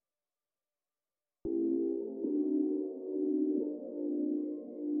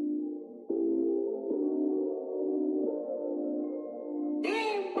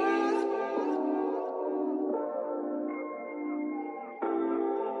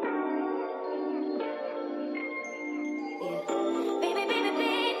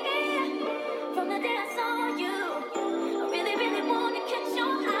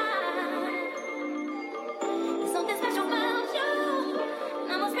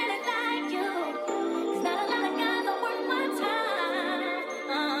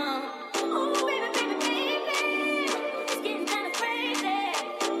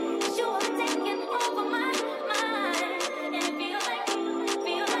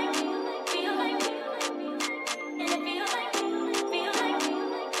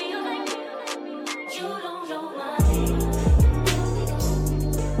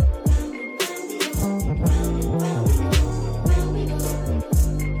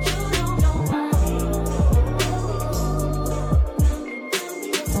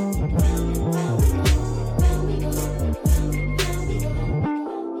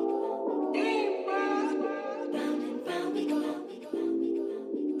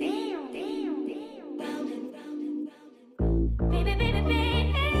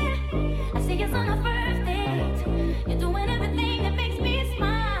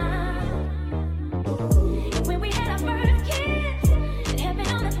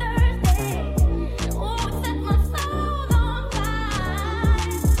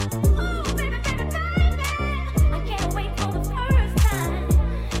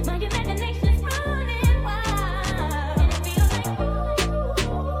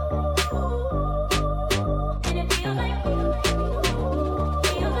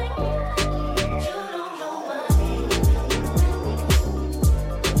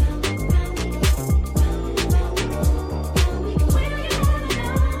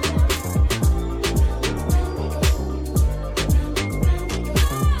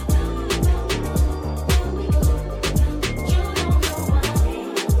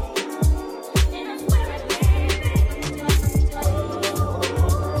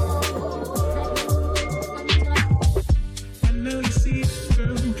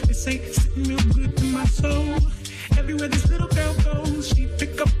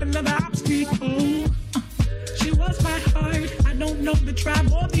try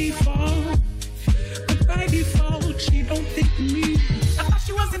more before. But by default, she don't think of me. I thought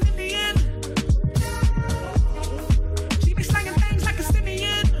she wasn't in the end. She be slanging things like a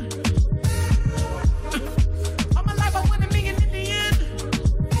simian. All my life I want $1 million in the end.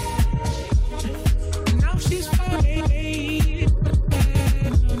 Now she's falling.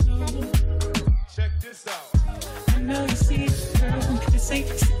 Check this out. I know you see it, girl. This ain't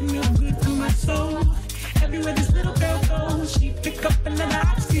sitting real good for my soul. Everywhere this little girl goes, she pick up another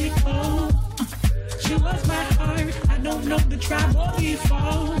obstacle. She loves my heart. I don't know the tribe or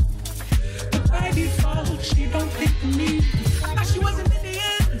default. But by default, she don't think of me. I thought she wasn't in the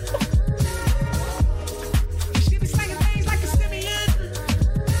end. She be slanging things like a simian.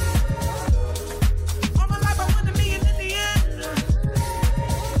 All my life I want $1 million in the end.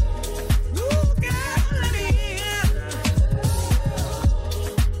 Ooh, girl, in the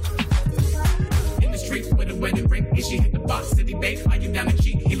end. In the street with a wedding ring, and she hit the box, city babe, fly you down the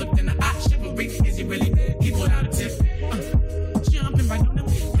cheek. He looked in the eye, chivalry, is he really dead? He pulled out a tip. Jumping right on them,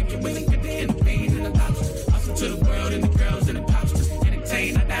 thinking when he get the inner pain and the lobster. Hustle to the world and the girls and the posters.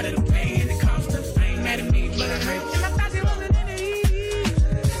 Entertain, I died of the pain and the cost us. I ain't mad at me, but I hurt. And I thought she wasn't in the east.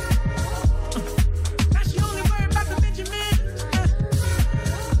 Now she only worried about the Benjamin.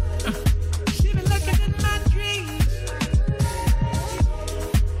 She been looking in my dreams.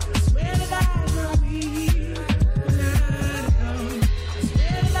 I swear that I know me.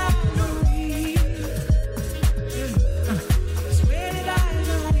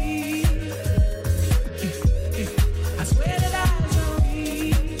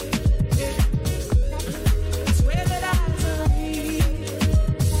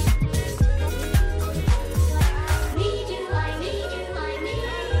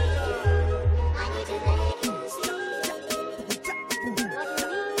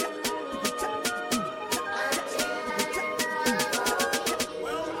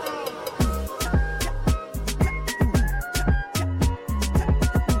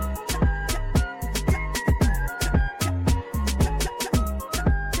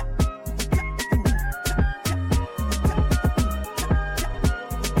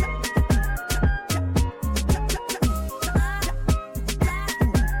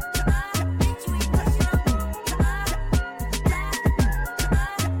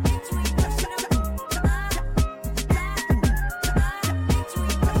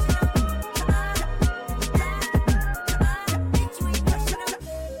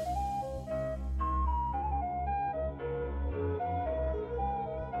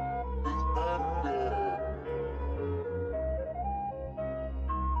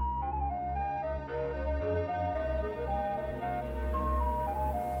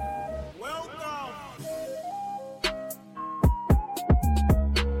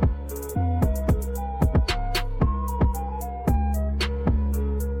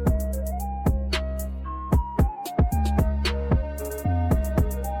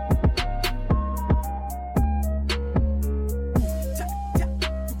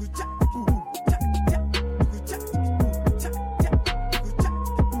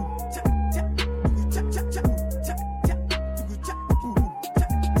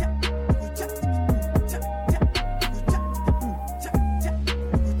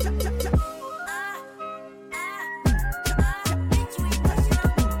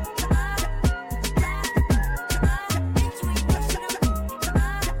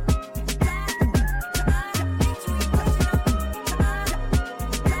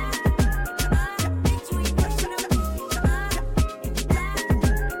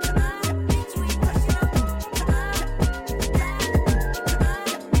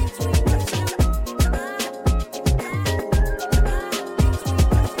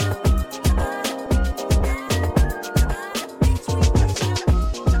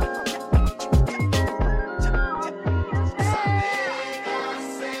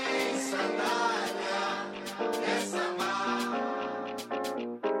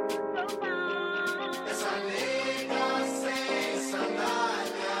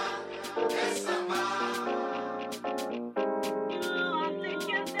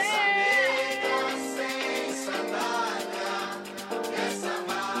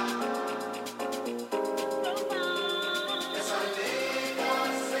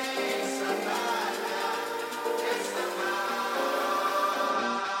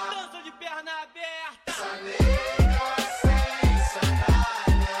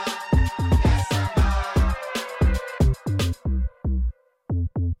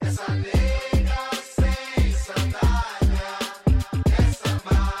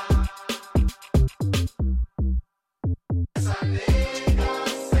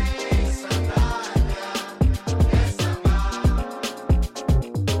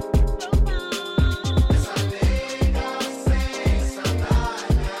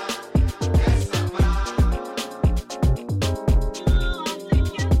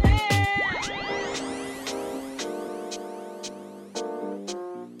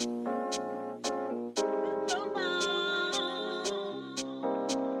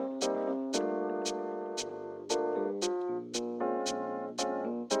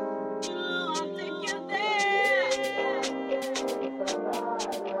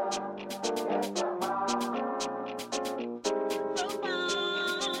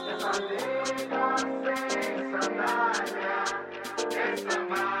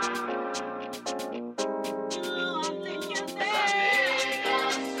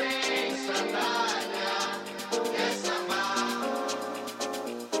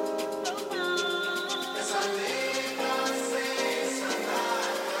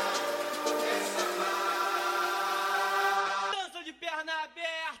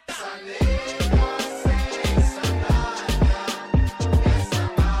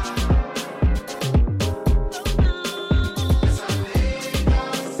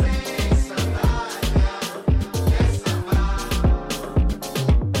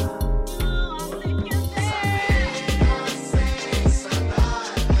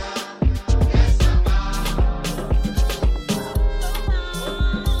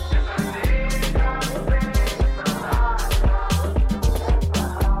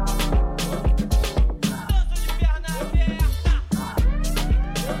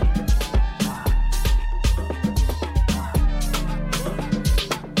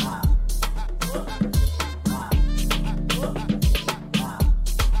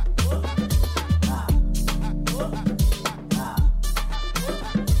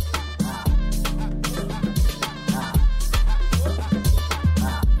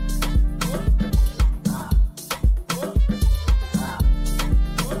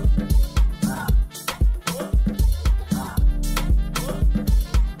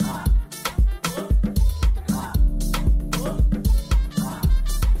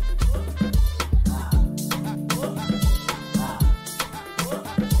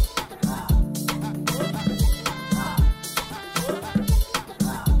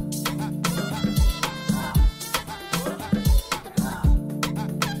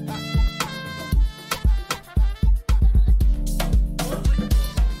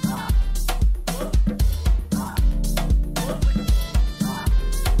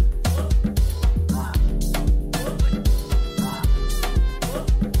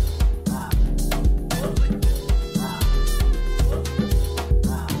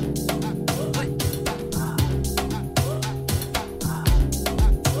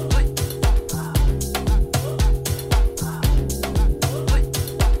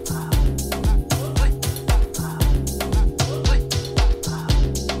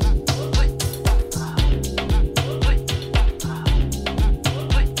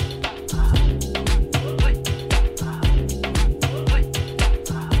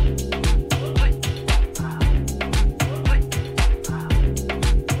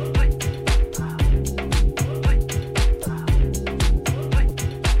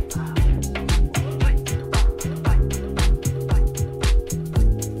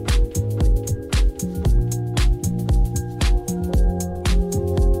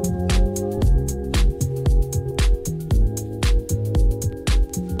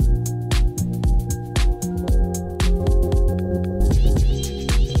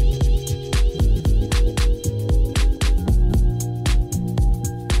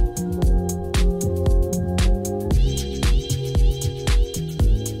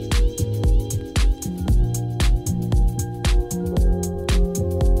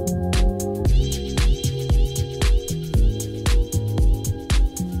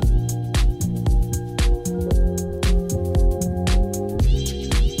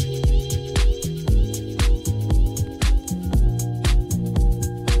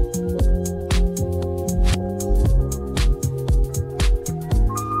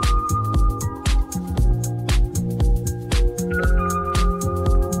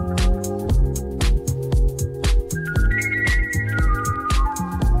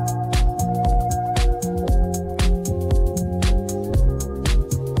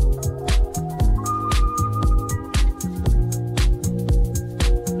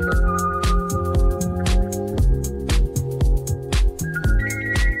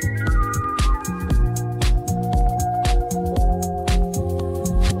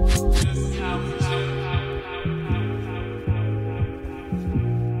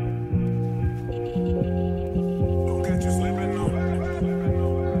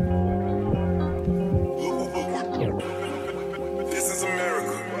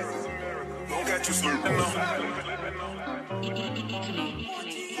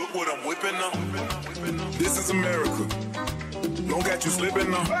 This is America. Don't got you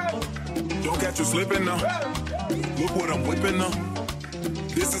slipping now. Don't got you slipping now. Look what I'm whipping now.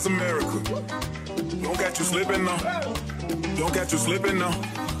 This is America. Don't got you slipping now. Don't got you slipping now.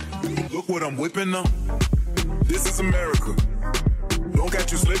 Look what I'm whipping now. This is America. Don't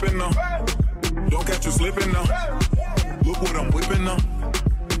got you slipping now. Don't got you slipping now. Look what I'm whipping now.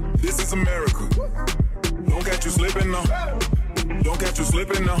 This is America. Don't got you slipping now. Don't got you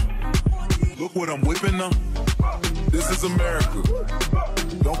slipping now. Look what I'm whipping now. This is America.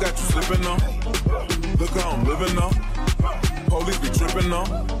 Don't got you slipping now. Look how I'm living now. Police be tripping now.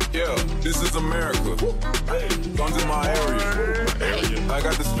 Yeah, this is America. Guns in my area. I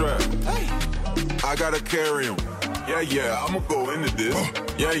got the strap. I gotta carry 'em. Yeah, I'ma go into this.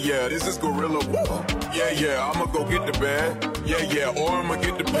 Yeah, this is gorilla. Yeah, I'ma go get the bag. Yeah, or I'ma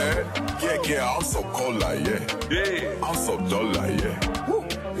get the pad. Yeah, I'm so cold like, yeah. I'm so dull like, yeah. Woo.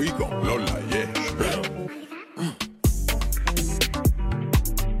 We gon' blow like, yeah.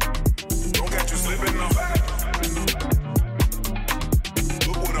 Don't catch you slipping now.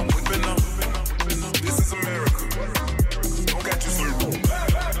 Look what I'm whipping up. This is America. Don't catch you slipping.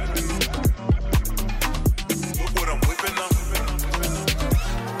 Look what I'm whipping up.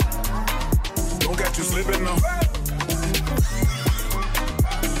 Don't catch you slipping now.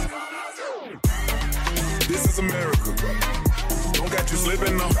 This is America. Don't catch you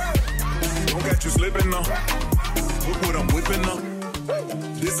slipping now. Don't catch you slipping now. Look what I'm whipping up.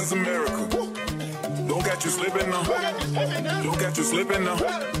 This is America. Don't catch you slipping now. Don't catch you slipping now.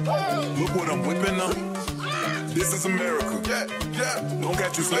 Look what I'm whipping up. This is America. Don't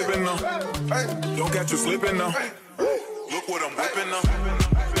catch you slipping now. Don't catch you slipping now. Look what I'm whipping up.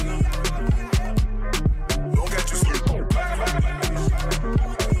 Don't catch you slipping.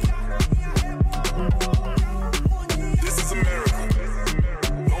 This is America.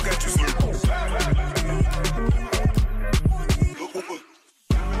 Don't catch you slipping.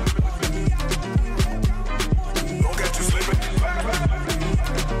 Don't catch you slipping.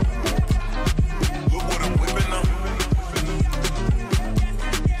 Look what I'm whipping up.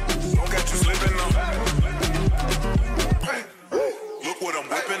 Don't catch you slipping now. Look what I'm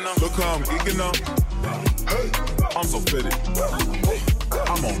whipping up. Look how I'm geeking up. I'm so fitted.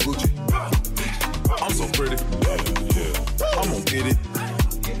 I'm on Gucci. I'm so pretty. I'm gonna get it.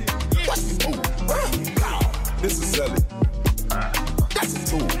 Ooh. This is Sally. That's a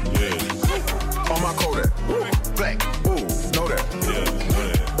tool. On my Kodak. Black. Ooh, know that.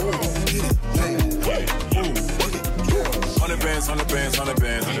 Ooh, get it. Ooh, work it. 100 bands, 100 bands, 100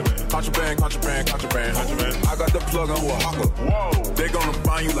 bands. Contraband, contraband, contraband. I got the plug on with a hawker. Whoa. They gonna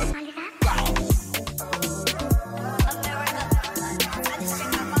find you like.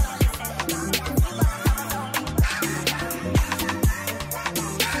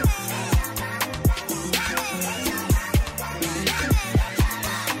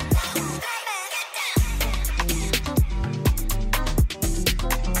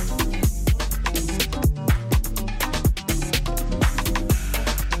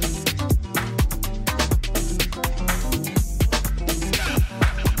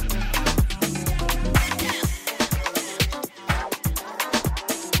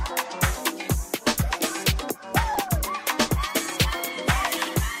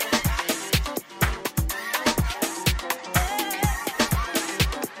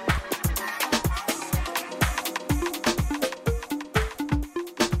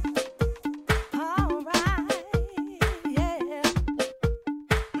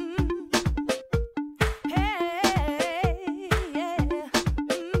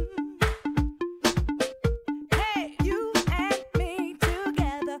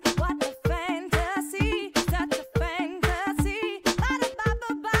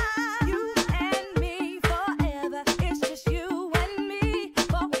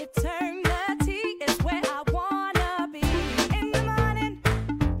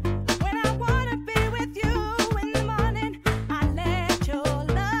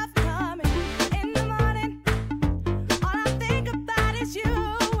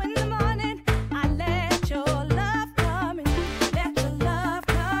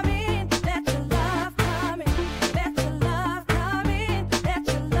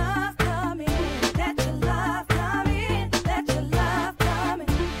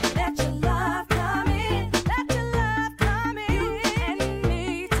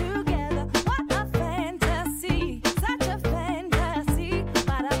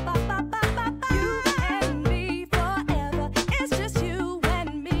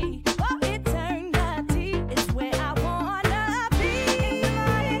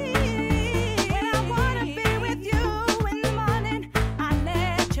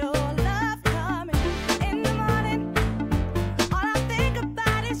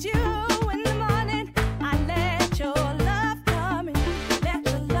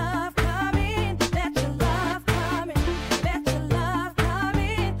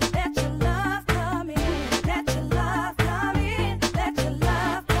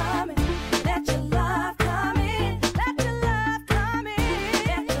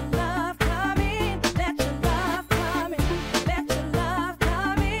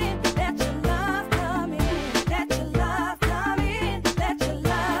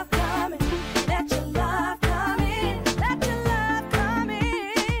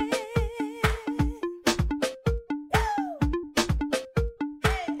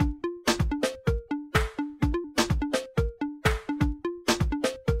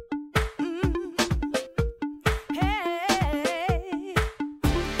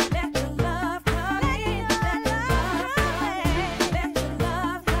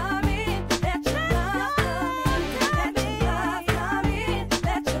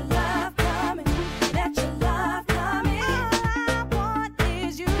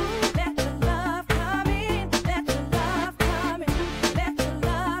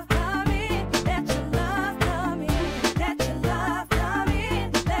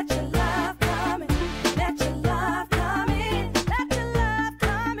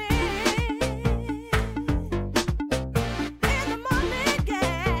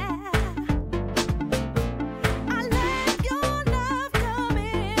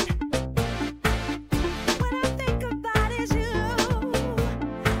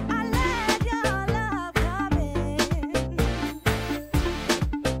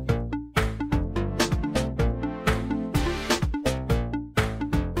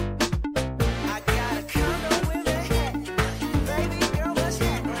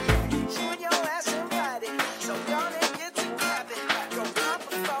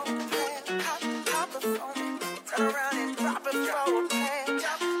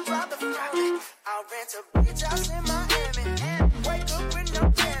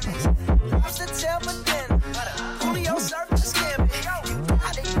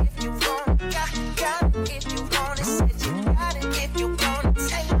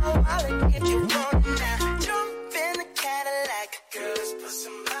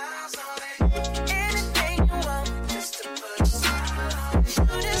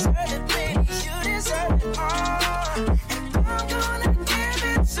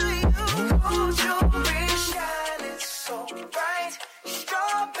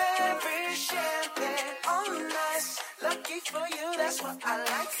 that's what I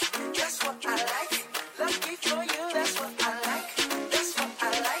like. That's what I like. Lucky for you, that's what I like. That's what I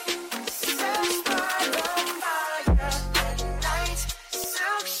like. Set by the fire at night.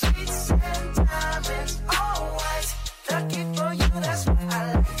 Silk sheets and diamonds, all white. Lucky for you, that's what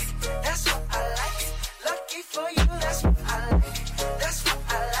I like. That's what I like. Lucky for you, that's what I like. That's what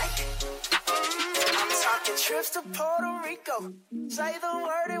I like. I'm talking trips to Puerto Rico. Say the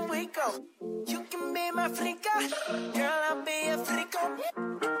word and we go. You can be my flica, girl, I'll be a flico.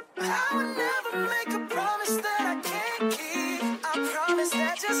 I would never make a promise that I can't keep. I promise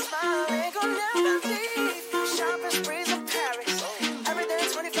that your smile ain't gonna never leave. Shopping sprees in Paris,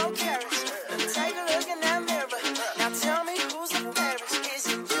 everything 24 carats. Take a look in that mirror. Now tell me who's the fairest. Is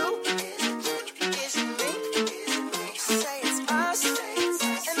it you? Is it me? Say it's us,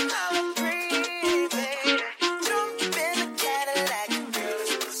 and I'll agree, baby. Jump in the Cadillac, girl,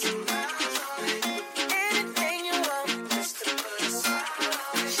 let's put some miles on it. Anything you want, just to put a smile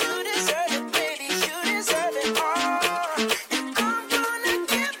on it. You deserve it, baby, you deserve it all. And I'm gonna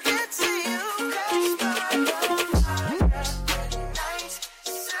give it to you. Cause by the fire at night,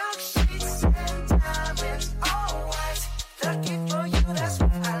 silk sheets and diamonds, all white. Lucky for you, that's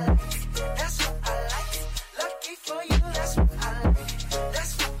what I like. That's what I like. Lucky for you, that's what I like.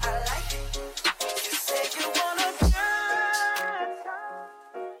 That's what I like. You say you wanna dance.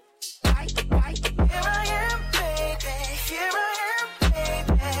 Here I am, baby. Here I am,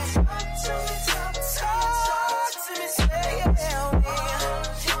 baby. Talk to me, talk to me, say yeah,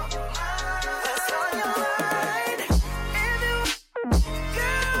 what's on your mind?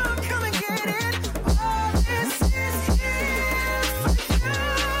 Girl, come and get it. All this is here for you.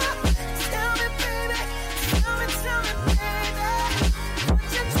 Tell me, baby. Tell me, baby. What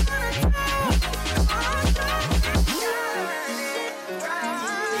you tryna do?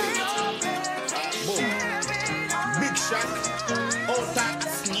 Big Shack, old type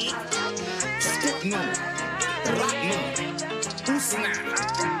sneak, scoop no, rock no, usna,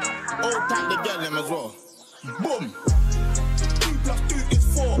 old type the girl them as well. Boom. 2 + 2 is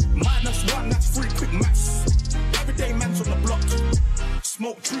 4, -1, that's 3, quick maths. Everyday man's on the block,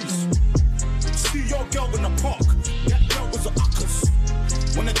 smoke trees. See your girl in the park, that girl was a uckers.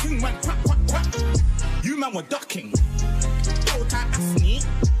 When the thing went quack, quack, quack, you man were ducking. Old type sneak,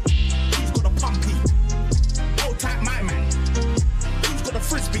 he's got a pumpy. Old type my man, who's got a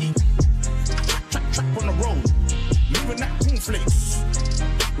frisbee? Trap on the road, moving that cornflakes,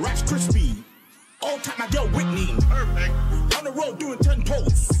 Rice Krispie. Old type my girl Whitney, perfect. On the road doing 10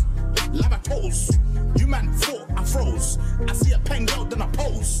 toes, lava toes. You man thought I froze. I see a pen girl then I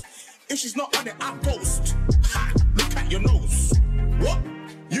pose. If she's not on it, I ghost. Ha! Look at your nose. What?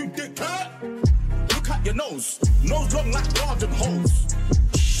 You dick her? Look at your nose. Nose long like garden hose.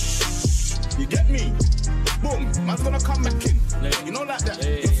 You get me? Boom, man's gonna come back in. Yeah. You know like that?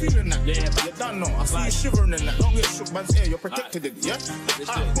 Yeah. You're feeling that? Yeah, you don't know. I see you shivering in that. Don't get shook man's ear, you're protected it, yeah?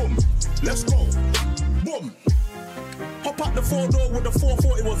 Boom, let's go. Boom. Hop out the 4-door with the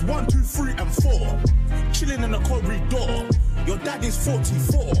 4-4, it was 1, 2, 3, and 4. Chilling in the corridor. Your daddy's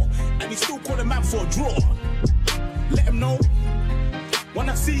 44, and he's still calling man for a draw. Let him know, when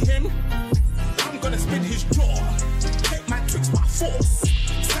I see him, I'm gonna spin his jaw. Take my tricks by force,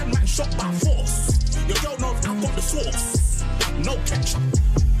 send man shot by force. Your girl knows I got the sauce. No ketchup,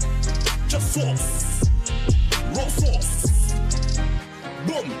 just sauce. Raw sauce.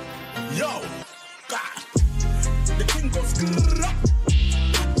 Boom, yo, God. The king goes grrrr.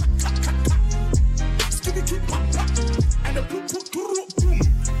 Skitty keep pop pop. And the boom boom boom boom.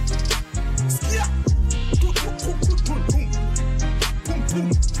 Skia. Boom boom boom boom boom. Boom boom.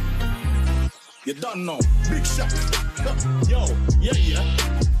 You don't know. Big Shack. Yo, yeah.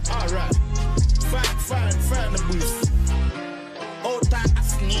 Alright. Fine the booth. Old time I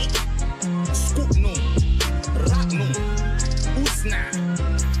sneak. Scoop no. Rock no. Usna.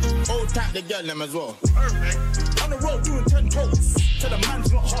 Old time the girl them as well. Perfect. On the road doing 10 toes. Tell the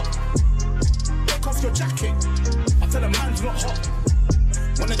man's not hot. Take off your jacket. I tell the man's not hot.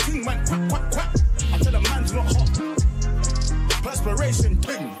 When the thing went quack, quack, quack, I tell the man's not hot. Perspiration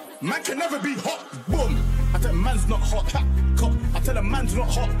thing. Man can never be hot. Boom. I tell the man's not hot. Ha, cop. I tell the man's not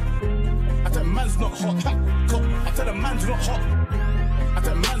hot. I tell the man's not hot. Ha, cop. I tell the man's not hot. I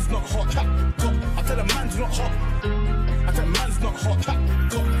tell the man's not hot. Ha, cop. I tell the man's not hot. I tell the man's not hot. Ha,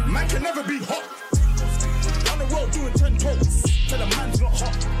 cop. Man can never be hot. On the road doing 10 toes. Tell the man's not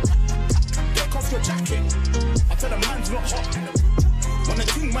hot. Take off your jacket. I tell the man's not hot. When the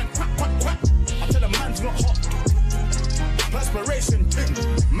thing went quack, quack, quack, I tell the man's not hot. Perspiration thing.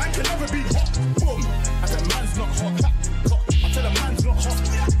 Man can never be hot. Boom. I tell the man's not hot. I tell the man's not hot.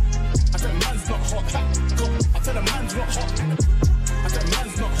 I tell the man's not hot. I tell the man's not hot.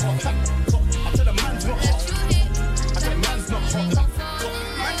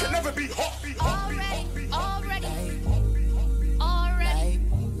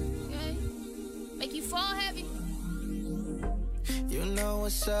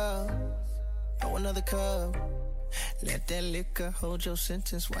 what's up? Oh, another cup. Let that liquor hold your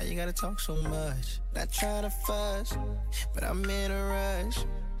sentence. Why you gotta talk so much? Not trying to fuss, but I'm in a rush.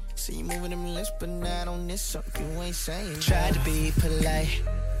 See you moving them lips, but not on this something you ain't saying. Tried to be polite,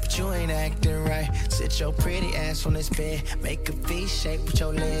 but you ain't acting right. Sit your pretty ass on this bed, make a V shape with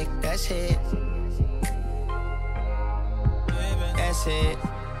your leg. That's it. That's it.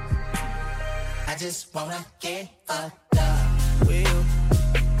 I just wanna get fucked up. Will you?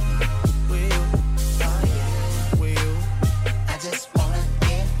 Will you? Oh yeah. Will you? I just wanna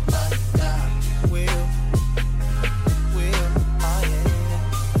get fucked up. Will you? Will you? Oh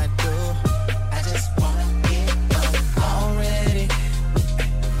yeah. I do. I just wanna get fucked up. Already,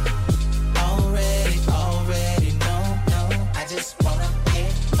 no. I just wanna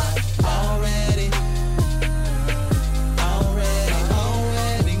get fucked up. Already,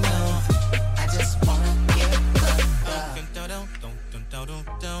 no. I just wanna get fucked up.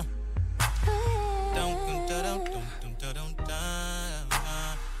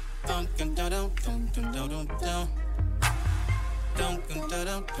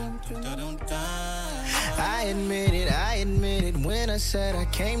 I admit it, when I said I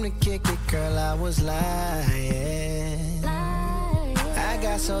came to kick it, girl, I was lying. I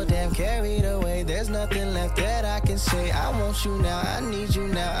got so damn carried away, there's nothing left that I can say. I want you now, I need you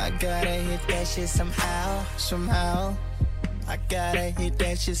now, I gotta hit that shit somehow. I gotta hit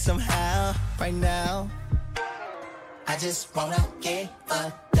that shit somehow, right now. I just wanna get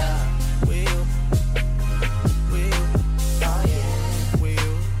fucked up. Will you? Oh yeah. Will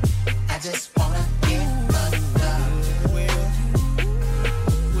you? I just wanna get fucked up. Will you?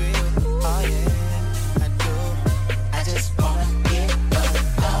 Oh yeah. I do. I just wanna get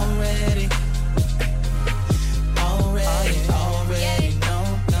fucked up. Already, no. I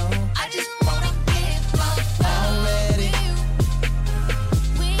just wanna get fucked up.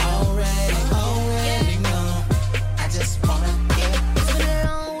 Already, no. I just wanna get. It's been a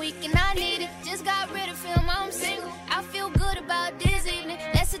long week and I need it. Just got rid of film, I'm single. I feel good about this evening.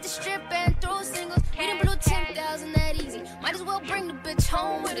 Let's hit the strip and throw singles. We done blew 10,000 that easy. Might as well bring the bitch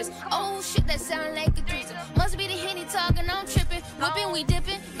home with us. Oh shit, that sound like a threesome. Must be the Henny talking, I'm tripping. Whipping, we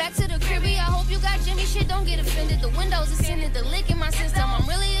dipping. Back to the cribby. I hope you got Jimmy shit. Don't get offended. The windows are tinted. The lick in my system. I'm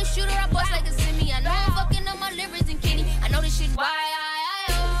really a shooter. I bust like a semi. I know I'm fucking up my livers and kidney. I know this shit why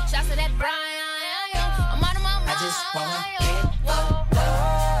I shots of that Brian. I'm out of my mind. I just wanna get fucked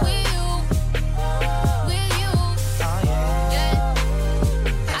up. Will you? Oh yeah.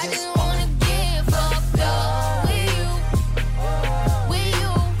 I just wanna get fucked up. Will you?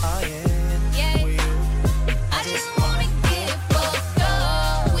 Oh yeah. Will you? I just wanna get fucked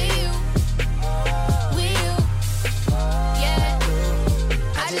up. Will you? Yeah.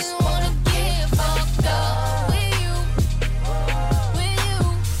 I just wanna get fucked up. Will you?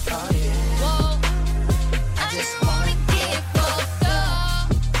 Oh yeah. Whoa. I just wanna get fucked up.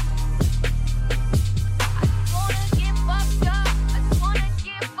 I just wanna get fucked up. I just wanna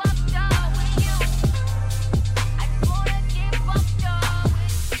get fucked up with you. I just wanna get fucked up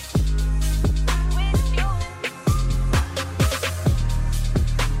with you.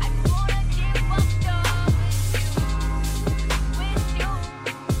 I just wanna get fucked up with you.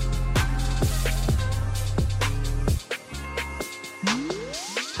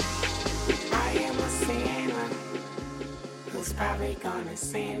 I am a sinner who's probably gonna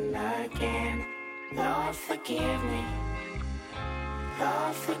sin again. Lord, forgive me.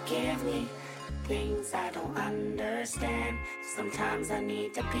 Lord, forgive me. Things I don't understand. Sometimes I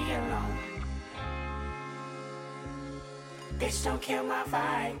need to be alone. Bitch, don't kill my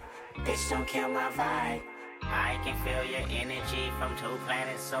vibe. Bitch, don't kill my vibe. I can feel your energy from 2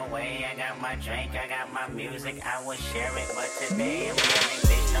 planets away. I got my drink, I got my music, I would share it, but today I'm yelling,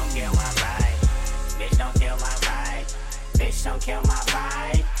 bitch, don't kill my vibe. Bitch, don't kill my vibe. Bitch, don't kill my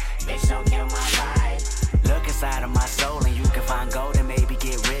vibe. Bitch, don't kill my vibe. Look inside of my soul and you can find gold and maybe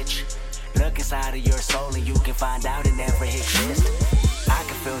get rich. Look inside of your soul and you can find out it never exists. I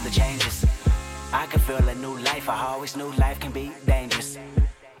can feel the changes. I can feel a new life. I always knew life can be dangerous.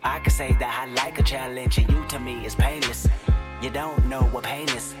 I can say that I like a challenge and you to me is painless. You don't know what pain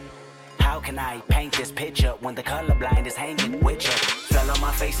is. How can I paint this picture when the colorblind is hanging with you? Fell on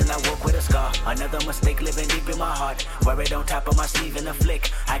my face and I woke with a scar. Another mistake living deep in my heart. Wear it on top of my sleeve in a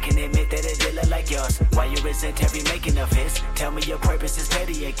flick. I can admit that it did look like yours. Why you resent every making of his? Tell me your purpose is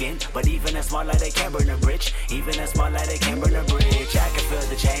petty again. But even a small light, they can burn a bridge. Even a small light, they can burn a bridge. I can feel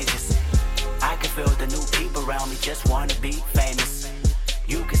the changes. I can feel the new people around me just wanna be famous.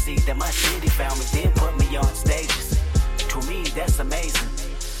 You can see that my city found me, then put me on stages. To me, that's amazing.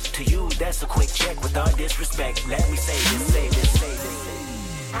 To you, that's a quick check with all disrespect. Let me say this, say this, say this.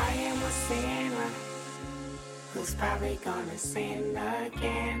 I am a sinner who's probably gonna sin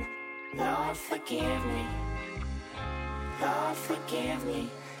again. Lord, forgive me. Lord, forgive me.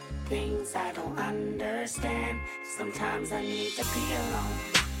 Things I don't understand. Sometimes I need to be alone.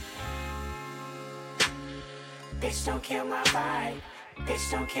 Bitch, don't kill my vibe.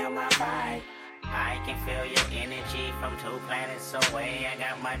 Bitch, don't kill my vibe. I can feel your energy from 2 planets away. I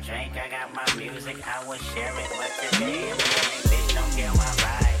got my drink, I got my music, I will share it, but today I'm feeling, bitch, don't kill my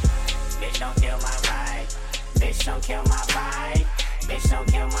vibe. Bitch, don't kill my vibe. Bitch, don't kill my vibe. Bitch, don't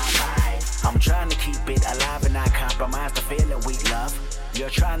kill my vibe. I'm trying to keep it alive and not compromise the feeling we love. You're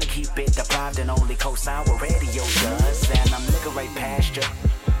trying to keep it deprived and only co-sign what radio does. And I'm looking right past you.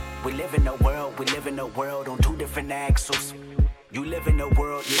 We live in a world on 2 different axles. You live in a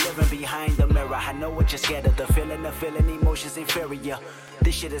world, you're living behind the mirror. I know what you're scared of, the feeling emotions inferior.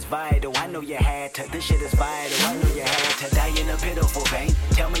 This shit is vital, I know you had to. This shit is vital, I know you had to. Die in a pitiful pain,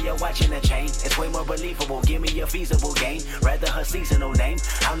 tell me you're watching a chain. It's way more believable, give me a feasible game. Rather her seasonal name,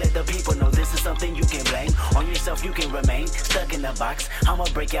 I'll let the people know this is something you can blame. On yourself you can remain, stuck in the box. I'ma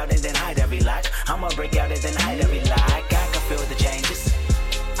break out and then hide every lock. I'ma break out and then hide every lock. I can feel the changes,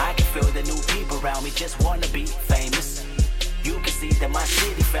 I can feel the new people around me just wanna be famous. You can see that my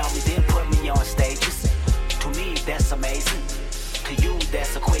city found me, then put me on stages. To me, that's amazing. To you,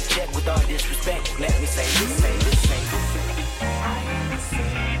 that's a quick check with all disrespect. Let me say this, say this, say this. I am a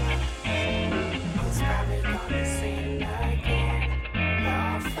sinner who's probably gonna sin again.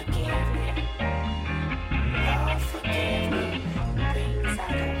 Lord, forgive me. Lord, forgive me. Things I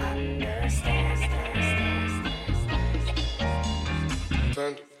don't understand.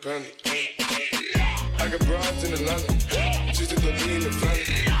 Panda. I got broads in Atlanta, just to go be in the family.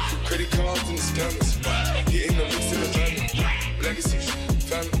 Credit cards in the scammers, getting the mix in the van. Legacy,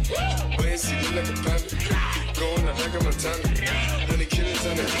 family, wait and see, look like a panda. Going out like a Montana, 100 killers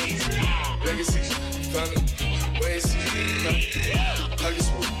on the hands. Legacy, family, wait and see, family. Pocket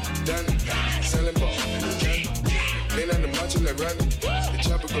swoop, Danny, selling ball, candy. Lay down the macho like Randy, the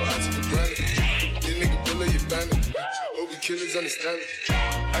chopper go out to the granny. This nigga pull up your bandit, hope the killers understand it.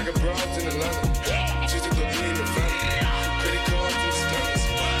 I got broads in Atlanta, just to go be in the family. Credit cards and scammers,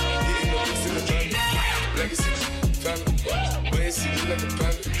 getting the mix in the van. Legacy, family, wait and see, look like a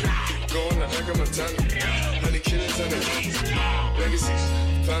panda. Going out like a Montana, 100 killers on the hands. Legacy,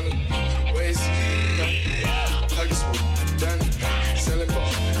 family, wait and see, family. Pocket swoop, Danny, selling ball,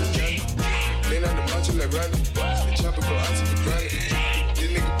 candy. Lay down the macho like Randy, the chopper go out to the granny.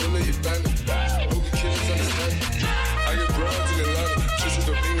 This nigga pull up your bandit, hope the killers understand it. I got broads in Atlanta,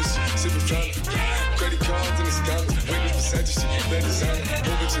 twisted up in the shit, sippin' fountain. Credit cards in the scammers, waiting for Santa shit, bad designer,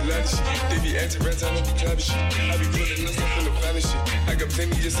 whole bunch of ladder shit. They be anti-rats, I don't be clapping shit. I be pulling us up in the family shit. I got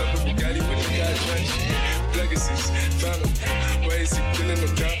plenty just up with Bugatti, but they got trash shit. Legacies, family, why is he feeling no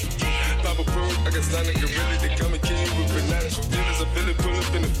doubt? Papa Pro, I got Sonic Gorilla, they come and kill you with bananas. From dealers, I feel it, pull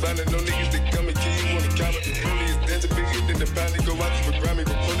up in the family. No niggas, they come and kill you on the counter. The bully is dancing bigger than the pound. Go out to the Grammy,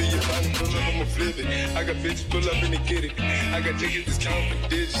 go pull it, your body, pull up, I'ma flip it. I got bitches, pull up and they get it. I got niggas that's counting for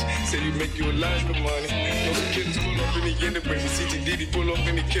digits. Say you make you a line for money. No killers pull up in the end of baby. CTDD pull up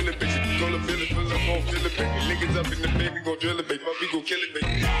in the killer baby. Call a Billy, pull up on Philip baby. Niggas up in the baby, gon' drill it baby. We gon' kill it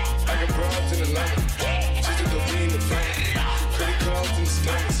baby. I got broads in Atlanta, just to go be in the family. Credit cards in the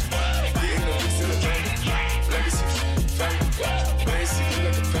scammers, getting the mix in the van. Legacy, family, wait and see, you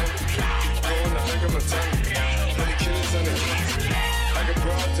like a family. Going out like a Montana, 100 killers on the hands. I got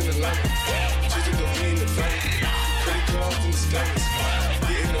broads in Atlanta, just to go be in the family. Credit cards in the scammers,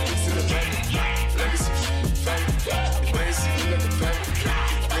 getting the mix in the van. Legacy, family, wait and see, you like a family.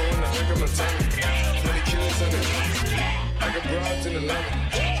 Going out like a Montana, 100 killers on the hands. I got broads in Atlanta,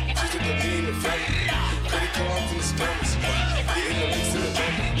 just to go be in the family. Credit cards in the scammers, getting the mix in the van.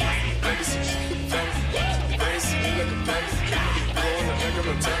 Legacy, family, wait and see, you like a family. Going out like a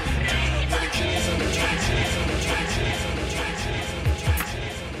Montana, 100 killers on the hands.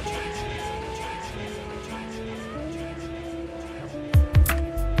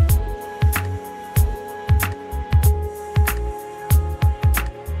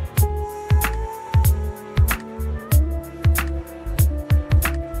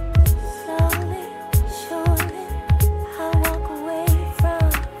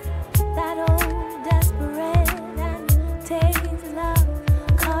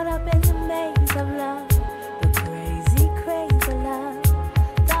 Caught up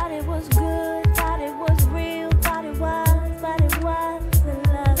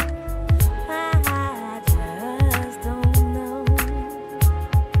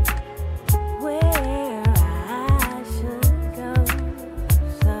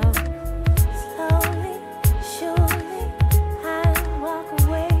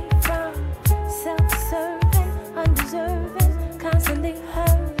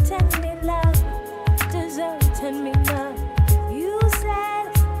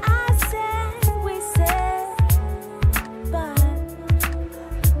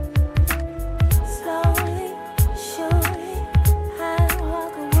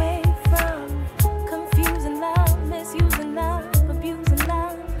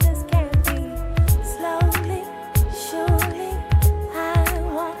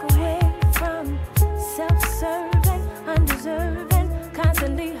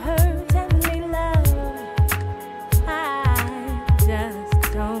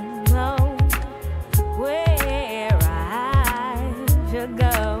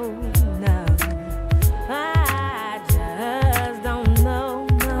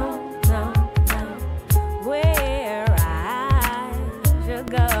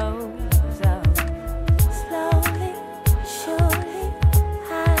go. So slowly, surely,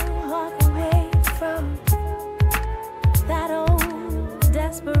 I walk away from that old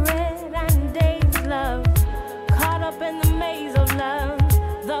desperate and dazed love, caught up in the maze of love,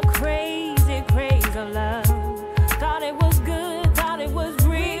 the crazy craze of love. Thought it was good, thought it was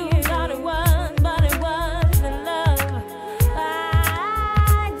real, thought it was, but it wasn't love.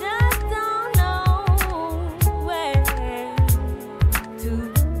 I just don't know where to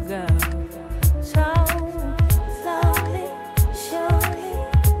go. So slowly, surely,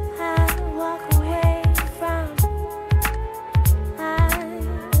 I walk away from. I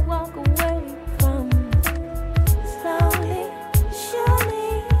walk away from. Slowly, surely,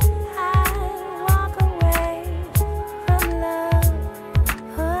 I walk away from love.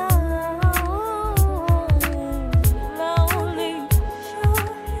 Slowly,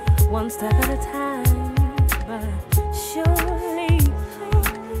 surely, one step at a time, but surely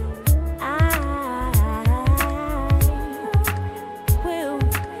I will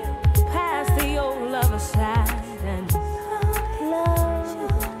pass the old love aside and love.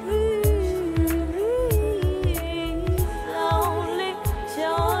 Slowly,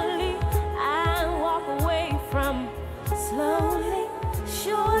 surely, I walk away from. Slowly,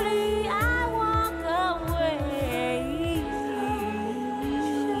 surely, I walk away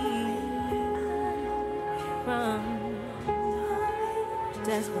from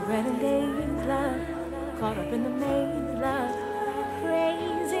desperate and dazed love, caught up in the maze love,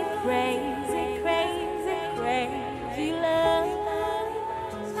 crazy, crazy, crazy, crazy love.